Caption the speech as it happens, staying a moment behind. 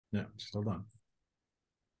No, still done.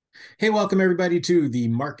 Hey, welcome everybody to the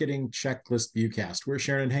Marketing Checklist Viewcast. We're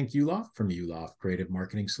Sharon and Hank Yuloff from Yuloff Creative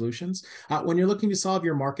Marketing Solutions. When you're looking to solve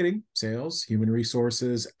your marketing, sales, human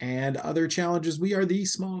resources, and other challenges, we are the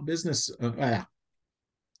small business. Damn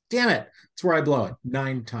it. That's where I blow it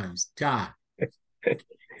 9 times.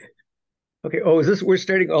 Okay. Oh, is this we're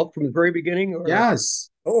starting all from the very beginning, or? Yes.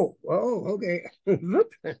 Okay.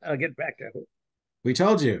 I'll get back to it. We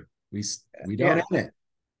told you. We don't Yeah, edit.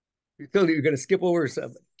 you told you're going to skip over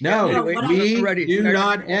something. Yeah. No, No, Anyway, what I we ready. do Start.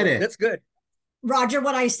 not edit. That's good. Roger,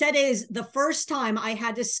 what I said is the first time I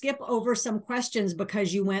had to skip over some questions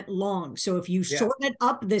because you went long. So if you Yeah. shorten it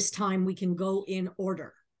up this time, we can go in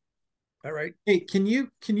order. All right. Hey, can you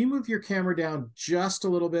move your camera down just a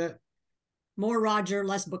little bit? More Roger,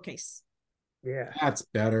 less bookcase. Yeah. That's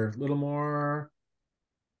better. A little more.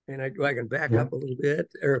 And I can back up a little bit.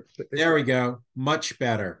 Or There we go. Much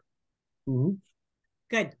better. Mhm.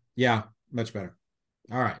 Good. Yeah, much better.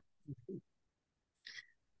 All right.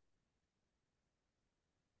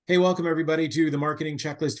 Hey, welcome everybody to the Marketing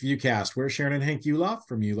Checklist Viewcast. We're Sharon and Hank Yuloff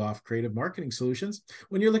from Yuloff Creative Marketing Solutions.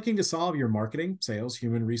 When you're looking to solve your marketing, sales,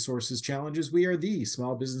 human resources challenges, we are the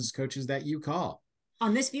small business coaches that you call.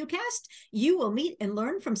 On this viewcast, you will meet and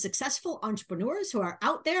learn from successful entrepreneurs who are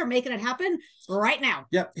out there making it happen right now.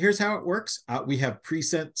 Yep, here's how it works. We have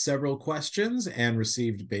pre-sent several questions and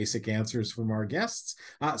received basic answers from our guests.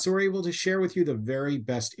 So we're able to share with you the very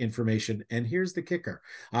best information. And here's the kicker.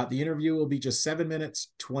 The interview will be just 7 minutes,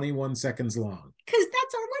 21 seconds long. Because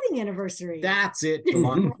that's our wedding anniversary. That's it,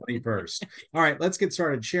 July 21st. All right, let's get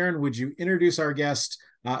started. Sharon, would you introduce our guest,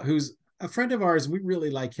 who's a friend of ours? We really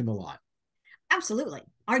like him a lot. Absolutely.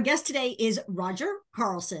 Our guest today is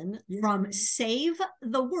RogerCarllson from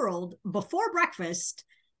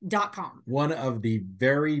SaveTheWorldBeforeBreakfast.com. One of the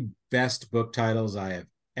very best book titles I have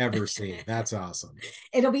ever seen. That's awesome.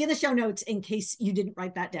 It'll be in the show notes in case you didn't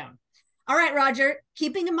write that down. All right, Roger,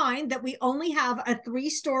 keeping in mind that we only have a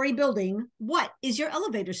 3-story building, what is your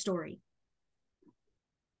elevator story?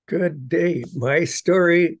 Good day. My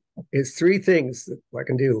story is 3 things that I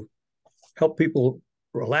can do: help people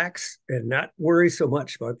relax and not worry so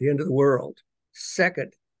much about the end of the world.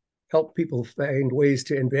 Second, help people find ways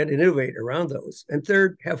to invent and innovate around those. And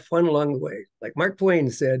third, have fun along the way. Like Mark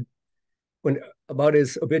Twain said when about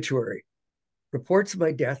his obituary, reports of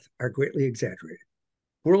my death are greatly exaggerated.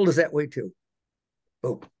 World is that way too.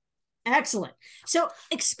 Boom. Excellent. So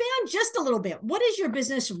expand just a little bit. What is your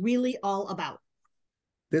business really all about?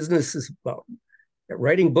 Business is about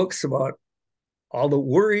writing books about all the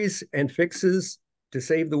worries and fixes to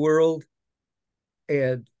save the world,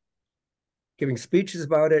 and giving speeches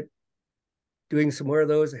about it, doing some more of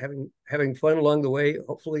those, having fun along the way,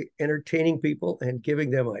 hopefully entertaining people and giving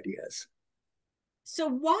them ideas. So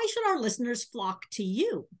why should our listeners flock to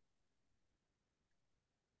you?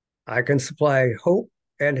 I can supply hope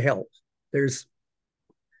and help. There's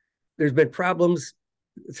been problems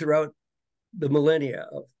throughout the millennia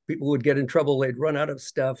of people would get in trouble, they'd run out of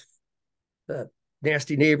stuff,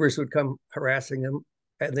 nasty neighbors would come harassing them,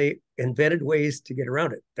 and they invented ways to get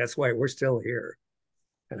around it. That's why we're still here.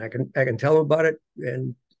 And I can tell them about it,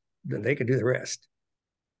 and then they can do the rest.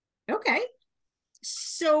 Okay.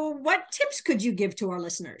 So what tips could you give to our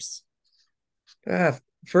listeners?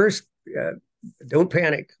 First, don't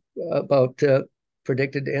panic about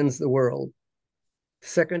predicted ends of the world.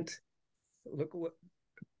 Second, look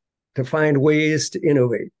to find ways to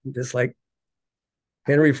innovate, just like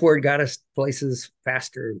Henry Ford got us places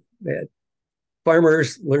faster.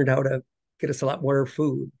 Farmers learned how to get us a lot more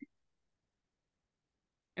food.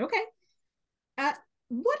 Okay.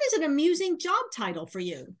 What is an amusing job title for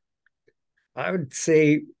you? I would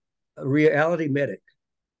say a reality medic.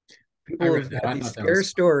 People have got these scare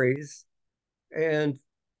stories, and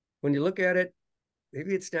when you look at it,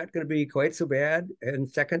 maybe it's not going to be quite so bad. And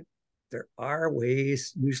second, there are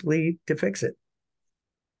ways usually to fix it.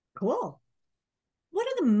 Cool. What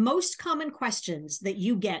are the most common questions that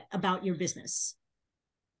you get about your business?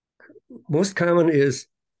 Most common is,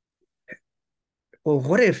 well,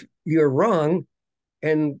 what if you're wrong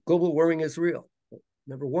and global warming is real?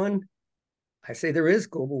 Number one, I say there is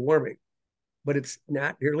global warming, but it's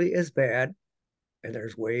not nearly as bad, and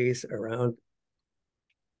there's ways around.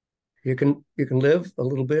 You can live a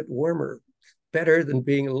little bit warmer, better than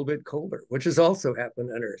being a little bit colder, which has also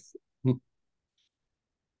happened on Earth.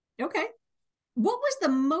 Okay. What was the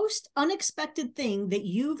most unexpected thing that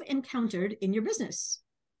you've encountered in your business?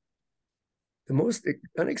 The most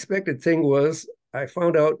unexpected thing was I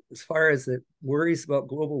found out, as far as the worries about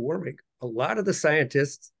global warming, a lot of the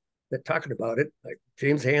scientists that talking about it, like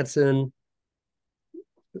James Hansen,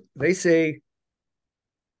 they say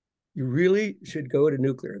You really should go to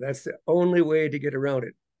nuclear. That's the only way to get around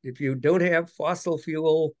it. If you don't have fossil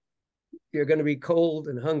fuel, you're going to be cold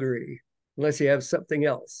and hungry unless you have something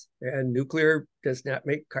else. And nuclear does not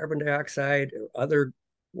make carbon dioxide or other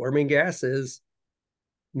warming gases.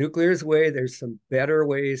 Nuclear's way. There's some better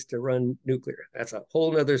ways to run nuclear. That's a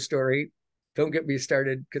whole nother story. Don't get me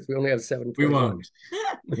started because we only have 7:21. We won't.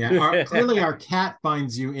 Yeah, clearly our cat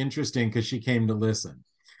finds you interesting because she came to listen.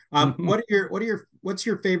 What's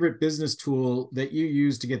your favorite business tool that you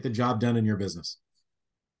use to get the job done in your business?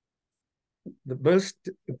 The most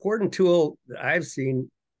important tool that I've seen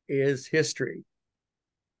is history.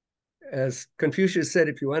 As Confucius said,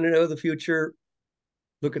 if you want to know the future,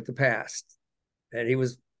 look at the past. And it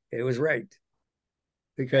was right.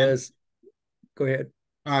 Because, go ahead.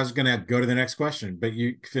 I was going to go to the next question, but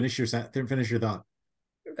you finish your thought.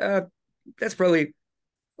 That's probably,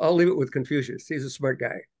 I'll leave it with Confucius. He's a smart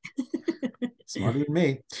guy. Smarter than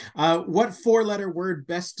me. What 4-letter word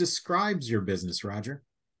best describes your business, Roger?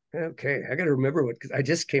 Okay, I got to remember what, because I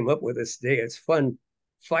just came up with this today. It's fun.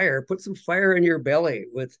 Fire. Put some fire in your belly.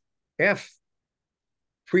 With F,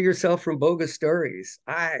 free yourself from bogus stories.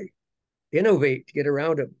 I, innovate to get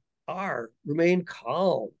around them. R, remain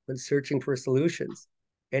calm when searching for solutions.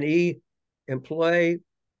 And E, employ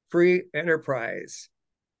free enterprise.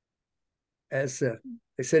 As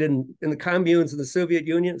they said in the communes in the Soviet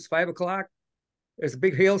Union, it's 5 o'clock. There's a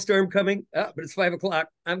big hailstorm coming. But it's 5 o'clock.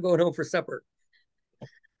 I'm going home for supper.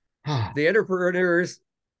 The entrepreneurs,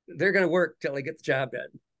 they're going to work till they get the job done.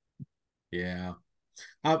 Yeah.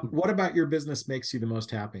 What about your business makes you the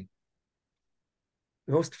most happy?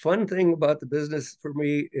 The most fun thing about the business for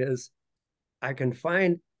me is I can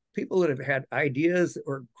find people that have had ideas that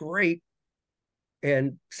were great,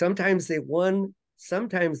 and sometimes they won,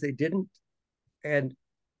 sometimes they didn't, and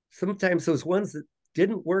sometimes those ones that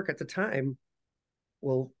didn't work at the time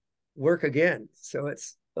will work again. So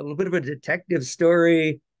it's a little bit of a detective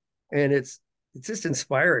story, and it's just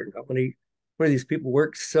inspiring how many of these people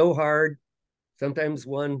work so hard, sometimes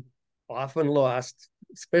won, often lost,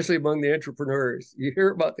 especially among the entrepreneurs. You hear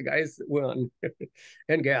about the guys that won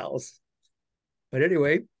and gals. But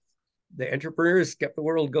anyway, the entrepreneurs kept the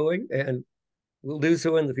world going, and will do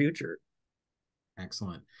so in the future.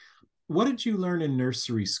 Excellent. What did you learn in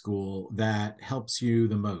nursery school that helps you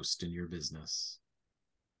the most in your business?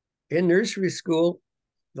 In nursery school,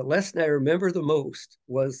 the lesson I remember the most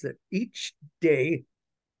was that each day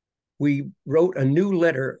we wrote a new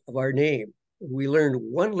letter of our name. We learned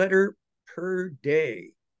 1 letter per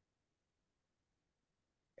day.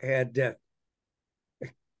 And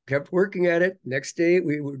kept working at it. Next day,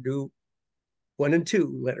 we would do 1 and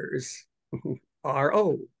 2 letters,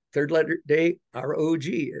 R-O. Third letter day,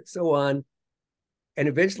 R-O-G, and so on. And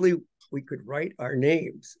eventually, we could write our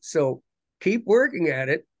names. So keep working at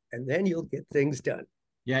it, and then you'll get things done.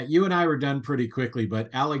 Yeah, you and I were done pretty quickly, but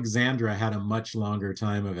Alexandra had a much longer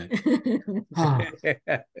time of it.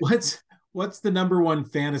 What's the number 1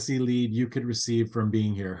 fantasy lead you could receive from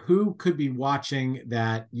being here? Who could be watching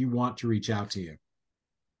that you want to reach out to you?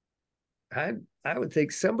 I would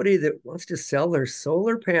think somebody that wants to sell their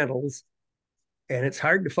solar panels, and it's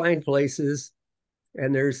hard to find places,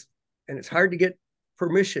 and it's hard to get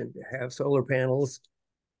permission to have solar panels.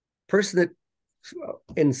 Person that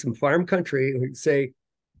in some farm country would say,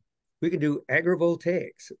 we can do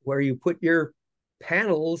agrivoltaics, where you put your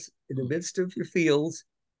panels in the midst of your fields,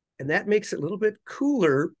 and that makes it a little bit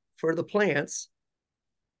cooler for the plants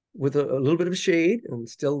with a little bit of shade and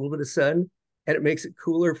still a little bit of sun, and it makes it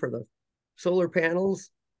cooler for the solar panels.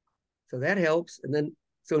 So that helps. And then,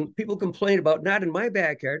 so when people complain about not in my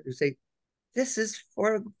backyard, they say, this is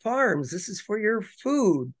for farms. This is for your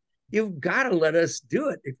food. You've got to let us do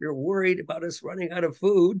it if you're worried about us running out of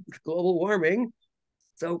food with global warming.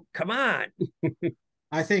 So come on.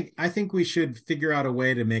 I think we should figure out a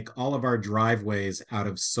way to make all of our driveways out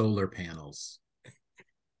of solar panels.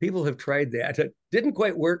 People have tried that. It didn't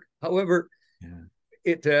quite work. However,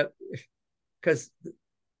 it because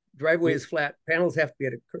driveway is flat, panels have to be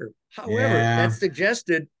at a curve. However, that's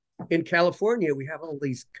suggested in California. We have all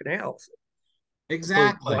these canals.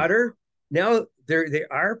 Exactly. For water. Now they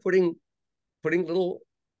are putting little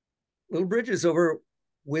bridges over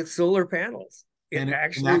with solar panels. It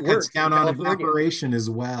actually that works cuts down on evaporation as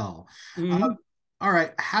well. Mm-hmm. All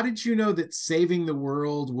right. How did you know that saving the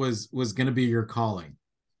world was going to be your calling?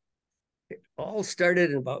 It all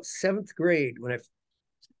started in about 7th grade when I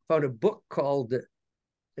found a book called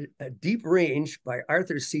A Deep Range by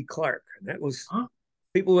Arthur C. Clarke. And that was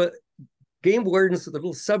people with game wardens with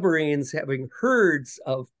little submarines having herds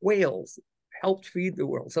of whales helped feed the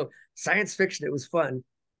world. So science fiction, it was fun.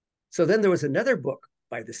 So then there was another book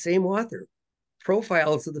by the same author,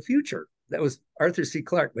 Profiles of the Future. That was Arthur C.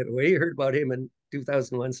 Clarke, by the way. You heard about him in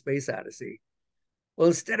 2001 Space Odyssey. Well,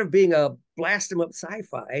 instead of being a blast 'em up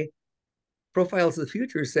sci-fi, Profiles of the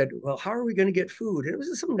Future said, well, how are we going to get food? And it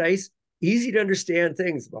was some nice, easy to understand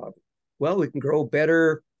things about, well, we can grow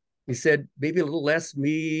better. He said, maybe a little less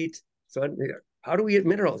meat. So how do we get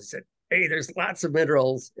minerals? He said, hey, there's lots of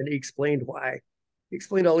minerals. And he explained why. He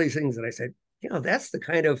explained all these things. And I said, that's the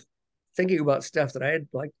kind of thinking about stuff that I'd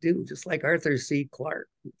like to do, just like Arthur C. Clarke.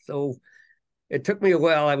 So it took me a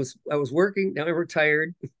while. I was working, now I'm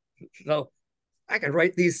retired. So I can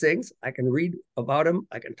write these things. I can read about them.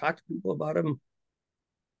 I can talk to people about them.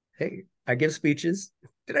 Hey, I give speeches.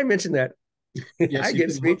 Did I mention that? Yes, I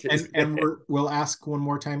give speeches. And we'll ask one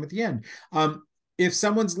more time at the end. If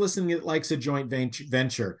someone's listening that likes a joint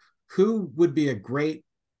venture, who would be a great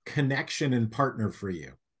connection and partner for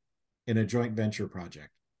you in a joint venture project?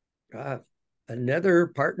 Another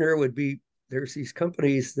partner would be, there's these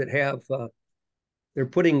companies that have, they're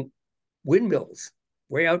putting windmills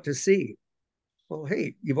way out to sea. Well,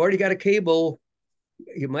 hey, you've already got a cable.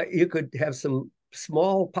 You could have some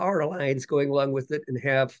small power lines going along with it and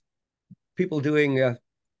have people doing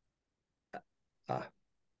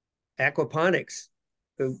aquaponics,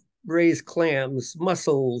 raise clams,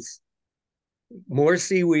 mussels, more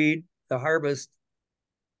seaweed, the harvest,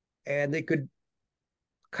 and they could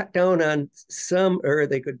cut down on some, or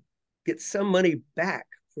they could get some money back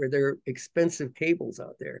for their expensive cables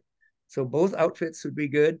out there. So both outfits would be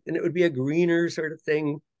good, and it would be a greener sort of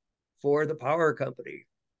thing for the power company.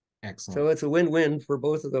 Excellent. So it's a win-win for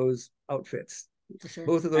both of those outfits. For sure.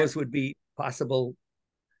 Both of those would be possible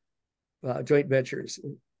joint ventures.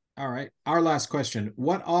 All right. Our last question.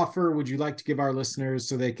 What offer would you like to give our listeners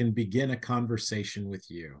so they can begin a conversation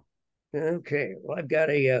with you? Okay. Well, I've got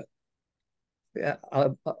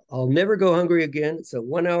I'll Never Go Hungry Again. It's a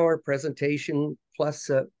 1-hour presentation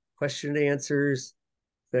plus question and answers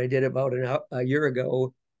that I did about a year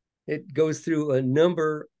ago. It goes through a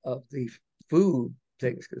number of the food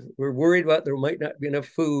things because we're worried about there might not be enough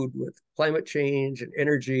food with climate change and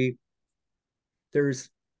energy. There's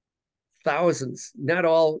thousands, not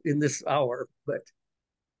all in this hour, but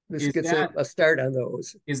this gets a start on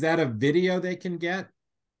those. Is that a video they can get?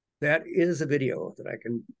 That is a video that I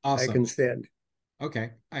can send.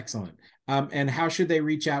 Okay, excellent. And how should they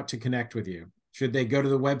reach out to connect with you? Should they go to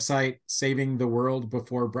the website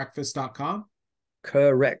savingtheworldbeforebreakfast.com?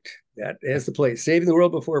 Correct. That is the place,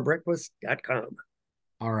 savingtheworldbeforebreakfast.com.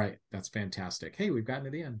 All right, that's fantastic. Hey, we've gotten to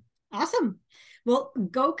the end. Awesome. Well,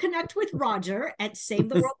 go connect with Roger at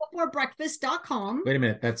savetheworldbeforebreakfast.com. Wait a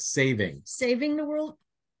minute, that's saving. Saving the world.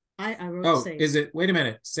 I wrote save. Is it, wait a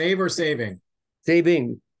minute, save or saving?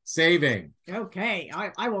 Saving. Okay,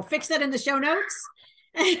 I will fix that in the show notes.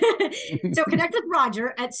 So connect with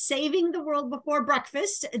Roger at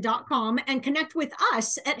savingtheworldbeforebreakfast.com and connect with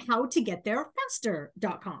us at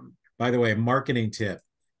howtogetttherefaster.com. By the way, a marketing tip.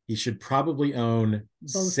 You should probably own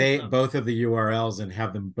both of the URLs and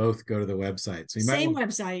have them both go to the website. So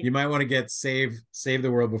website. You might want to get Save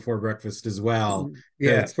the World Before Breakfast as well.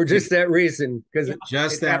 Yeah, for just that reason. Because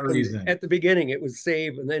reason. At the beginning, it was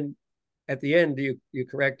save, and then at the end, you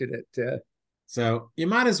corrected it. So you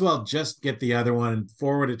might as well just get the other one and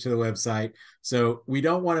forward it to the website. So we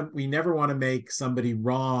never want to make somebody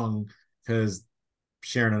wrong because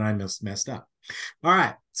Sharon and I messed up. All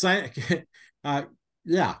right. So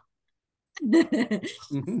yeah.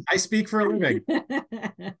 I speak for a living.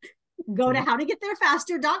 Go to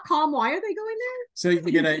howtogetttherefaster.com. Why are they going there? So you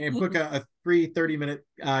can get book a free 30-minute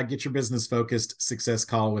get your business focused success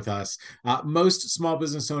call with us. Most small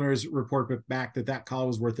business owners report back that call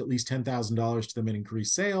was worth at least $10,000 to them in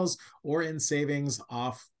increased sales or in savings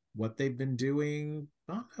off what they've been doing.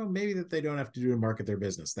 I don't know, maybe that they don't have to do to market their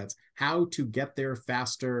business. That's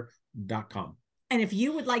howtogetttherefaster.com. And if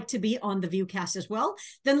you would like to be on the Viewcast as well,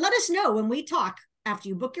 then let us know when we talk after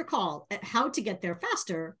you book your call at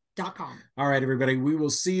howtogetttherefaster.com. All right, everybody. We will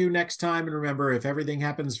see you next time. And remember, if everything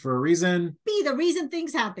happens for a reason, be the reason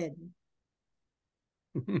things happen.